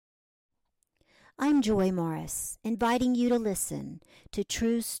I'm Joy Morris, inviting you to listen to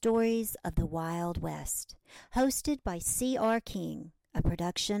True Stories of the Wild West, hosted by C.R. King, a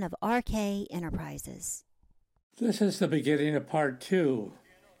production of RK Enterprises. This is the beginning of part two.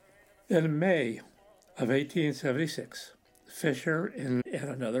 In May of 1876, Fisher and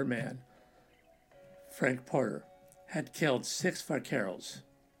another man, Frank Porter, had killed 6 vaqueros.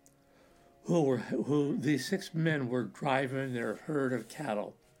 These 6 men were driving their herd of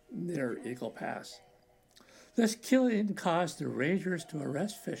cattle near Eagle Pass. This killing caused the Rangers to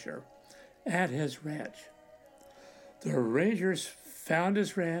arrest Fisher at his ranch. The Rangers found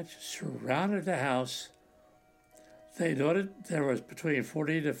his ranch, surrounded the house. They noted there was between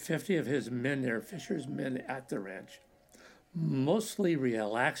 40 to 50 of his men there, Fisher's men, at the ranch, mostly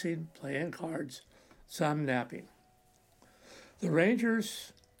relaxing, playing cards, some napping. The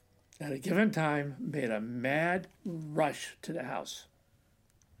Rangers, at a given time, made a mad rush to the house.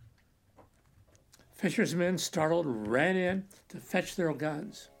 Fisher's men, startled, ran in to fetch their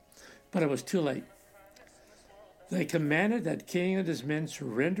guns, but it was too late. They commanded that King and his men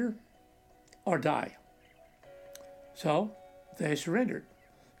surrender or die. So they surrendered.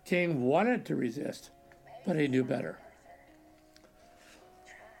 King wanted to resist, but he knew better.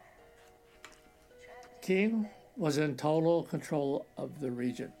 King was in total control of the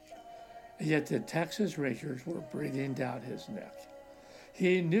region, and yet the Texas Rangers were breathing down his neck.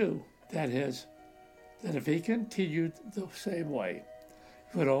 He knew that if he continued the same way,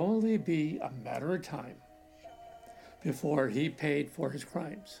 it would only be a matter of time before he paid for his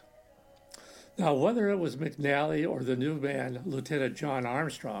crimes. Now, whether it was McNally or the new man, Lieutenant John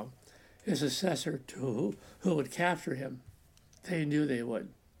Armstrong, his successor who would capture him, they knew they would.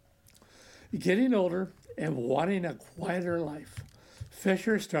 Getting older and wanting a quieter life,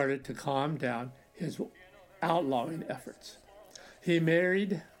 Fisher started to calm down his outlawing efforts. He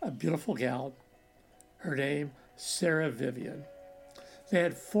married a beautiful gal, her name Sarah Vivian. They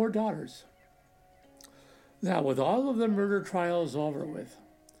had 4 daughters. Now, with all of the murder trials over with,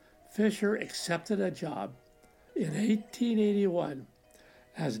 Fisher accepted a job in 1881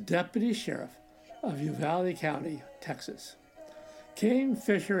 as deputy sheriff of Uvalde County, Texas. King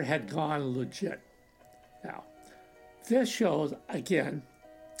Fisher had gone legit. Now, this shows, again,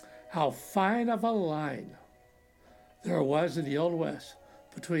 how fine of a line there was in the Old West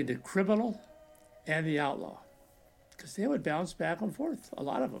between the criminal and the outlaw, because they would bounce back and forth, a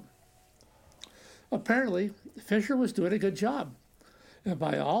lot of them. Apparently, Fisher was doing a good job, and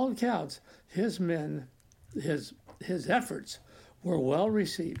by all accounts, his efforts were well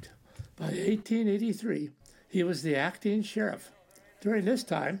received. By 1883, he was the acting sheriff. During this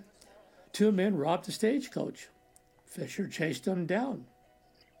time, 2 men robbed a stagecoach. Fisher chased them down.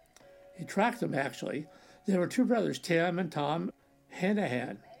 He tracked them, actually. They were 2 brothers, Tim and Tom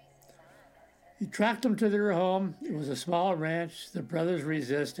Hanahan. He tracked them to their home. It was a small ranch. The brothers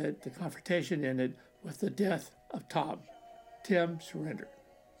resisted. The confrontation ended with the death of Tom. Tim surrendered.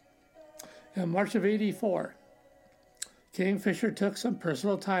 In March of 84, King Fisher took some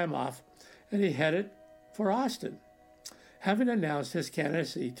personal time off and he headed for Austin, having announced his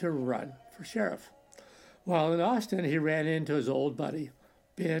candidacy to run for sheriff. While in Austin, he ran into his old buddy,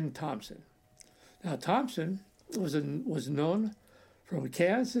 Ben Thompson. Now, Thompson was known from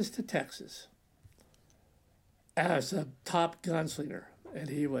Kansas to Texas as a top gunslinger, and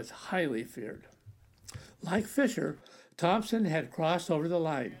he was highly feared. Like Fisher, Thompson had crossed over the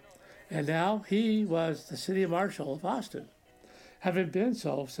line, and now he was the city marshal of Austin, having been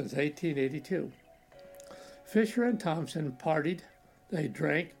so since 1882. Fisher and Thompson partied, they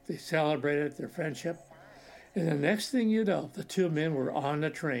drank, they celebrated their friendship, and the next thing you know, the 2 men were on the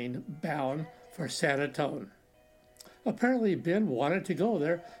train bound for San Antonio. Apparently, Ben wanted to go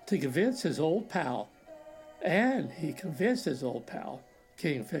there to convince his old pal, and he convinced his old pal,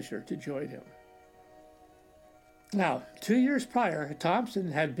 King Fisher, to join him. Now, 2 years prior,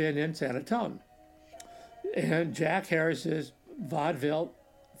 Thompson had been in San Antonio, and Jack Harris's vaudeville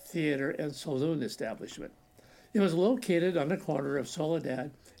theater and saloon establishment. It was located on the corner of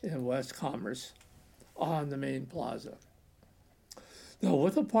Soledad and West Commerce on the main plaza. Now,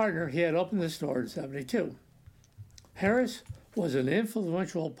 with a partner, he had opened the store in 1972. Harris was an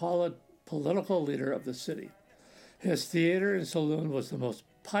influential political leader of the city. His theater and saloon was the most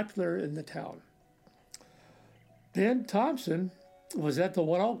popular in the town. Ben Thompson was at the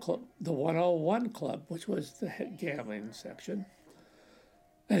 101 Club, which was the gambling section,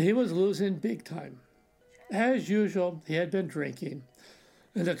 and he was losing big time. As usual, he had been drinking,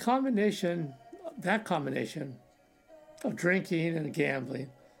 and that combination of drinking and gambling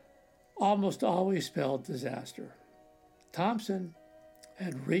almost always spelled disaster. Thompson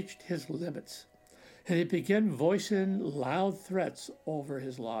had reached his limits. and he began voicing loud threats over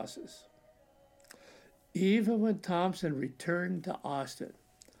his losses. Even when Thompson returned to Austin,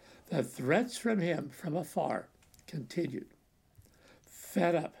 the threats from him from afar continued.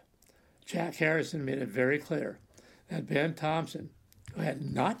 Fed up, Jack Harrison made it very clear that Ben Thompson, who had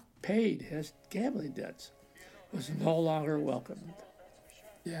not paid his gambling debts, was no longer welcomed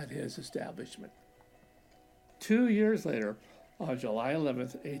at his establishment. 2 years later, on July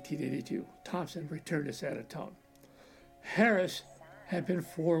 11th, 1882, Thompson returned to San Antonio. Harris had been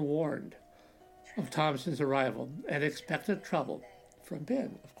forewarned of Thompson's arrival and expected trouble from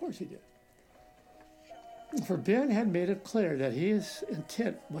Ben. Of course he did. For Ben had made it clear that his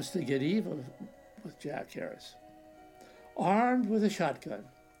intent was to get even with Jack Harris. Armed with a shotgun,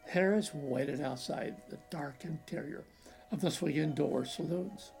 Harris waited outside the dark interior of the swinging door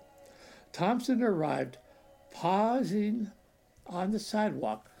saloons. Thompson arrived, pausing on the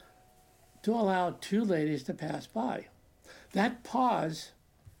sidewalk to allow two ladies to pass by. That pause,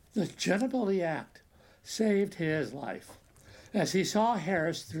 the gentlemanly act, saved his life, as he saw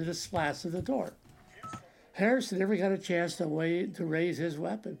Harris through the slats of the door. Harris never got a chance to raise his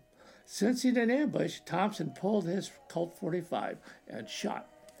weapon. Sensing an ambush, Thompson pulled his Colt 45 and shot.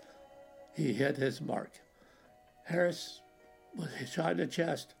 He hit his mark. Harris was shot in the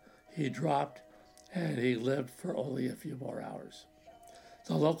chest. He dropped, and he lived for only a few more hours.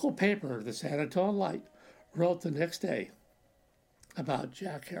 The local paper, the San Antonio Light, wrote the next day about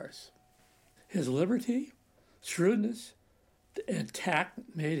Jack Harris. His liberty, shrewdness, and tact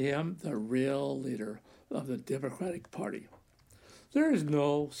made him the real leader of the Democratic Party. There is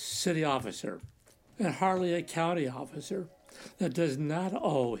no city officer, and hardly a county officer, that does not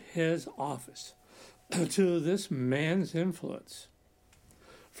owe his office to this man's influence,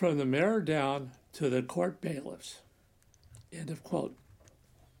 from the mayor down to the court bailiffs. End of quote.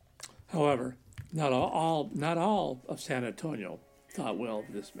 However, not all of San Antonio thought well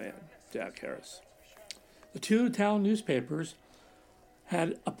of this man, Jack Harris. The two town newspapers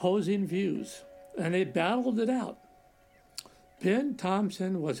had opposing views, and they battled it out. Ben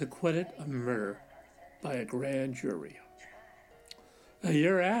Thompson was acquitted of murder by a grand jury. A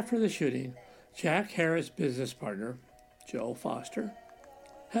year after the shooting, Jack Harris' business partner, Joe Foster,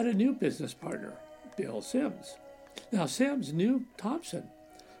 had a new business partner, Bill Sims. Now, Sims knew Thompson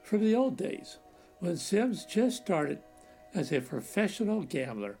from the old days, when Sims just started as a professional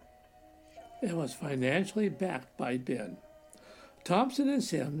gambler and was financially backed by Ben. Thompson and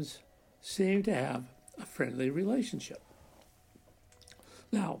Sims seemed to have a friendly relationship.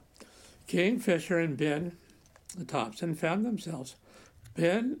 Now, Kingfisher and Ben Thompson found themselves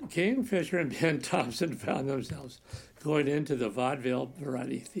going into the Vaudeville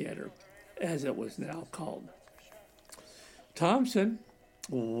Variety Theater, as it was now called. Thompson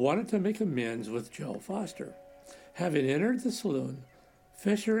wanted to make amends with Joe Foster. Having entered the saloon,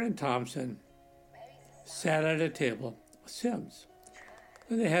 Fisher and Thompson sat at a table with Sims,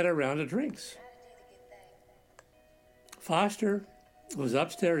 and they had a round of drinks. Foster was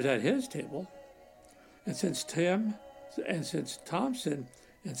upstairs at his table, and since Thompson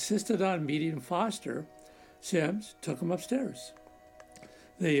insisted on meeting Foster, Sims took him upstairs.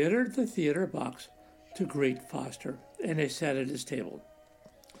 They entered the theater box to greet Foster, and they sat at his table.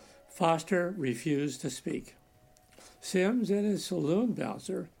 Foster refused to speak. Sims and his saloon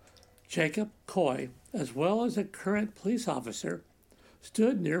bouncer, Jacob Coy, as well as a current police officer,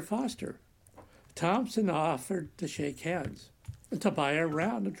 stood near Foster. Thompson offered to shake hands and to buy a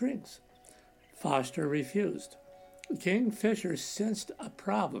round of drinks. Foster refused. Kingfisher sensed a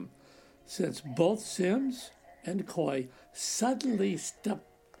problem, since both Sims and Coy suddenly stepped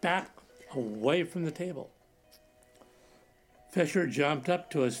back away from the table. Fisher jumped up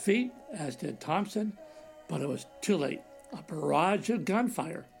to his feet, as did Thompson, but it was too late. A barrage of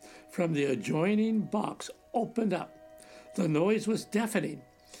gunfire from the adjoining box opened up. The noise was deafening.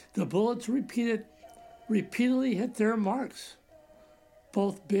 The bullets repeatedly hit their marks.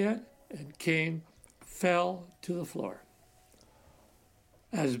 Both Ben and King fell to the floor.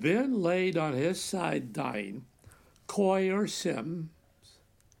 As Ben laid on his side dying, Coy or Sims,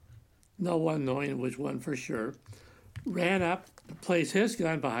 no one knowing which one for sure, ran up, placed his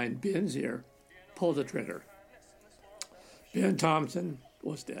gun behind Ben's ear, pulled the trigger. Ben Thompson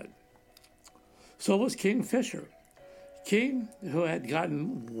was dead. So was Kingfisher. King, who had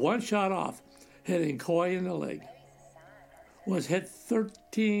gotten one shot off, hitting Coy in the leg, was hit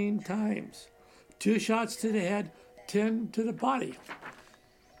 13 times. 2 shots to the head, 10 to the body.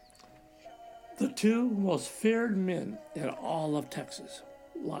 The two most feared men in all of Texas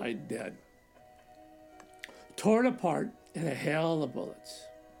lie dead, torn apart in a hail of bullets.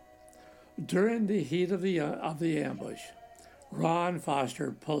 During the heat of the ambush, Ron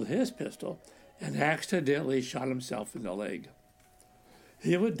Foster pulled his pistol and accidentally shot himself in the leg.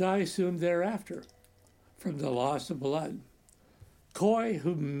 He would die soon thereafter from the loss of blood. Coy,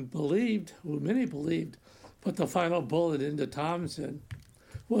 who many believed, put the final bullet into Thompson,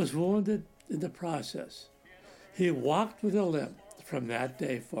 was wounded in the process. He walked with a limp from that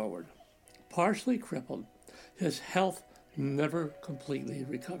day forward. Partially crippled, his health never completely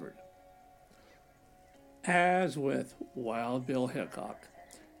recovered. As with Wild Bill Hickok,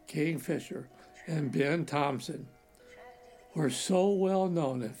 King Fisher, and Ben Thompson were so well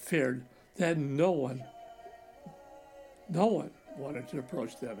known and feared that no one wanted to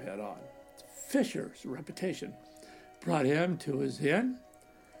approach them head on. Fisher's reputation brought him to his end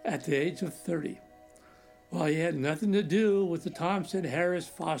at the age of 30. While he had nothing to do with the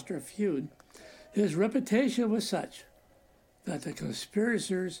Thompson-Harris-Foster feud, his reputation was such that the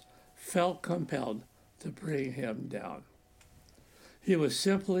conspirators felt compelled to bring him down. He was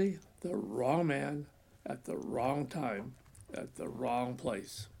simply the wrong man at the wrong time at the wrong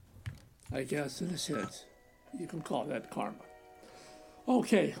place. I guess in a sense, you can call that karma.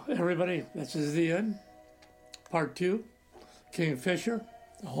 Okay, everybody, this is the end. Part 2, King Fisher.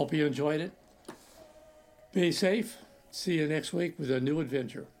 I hope you enjoyed it. Be safe. See you next week with a new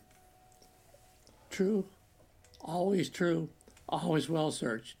adventure. True, always well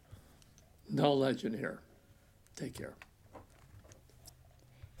searched. No legend here. Take care.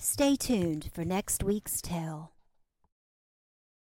 Stay tuned for next week's tale.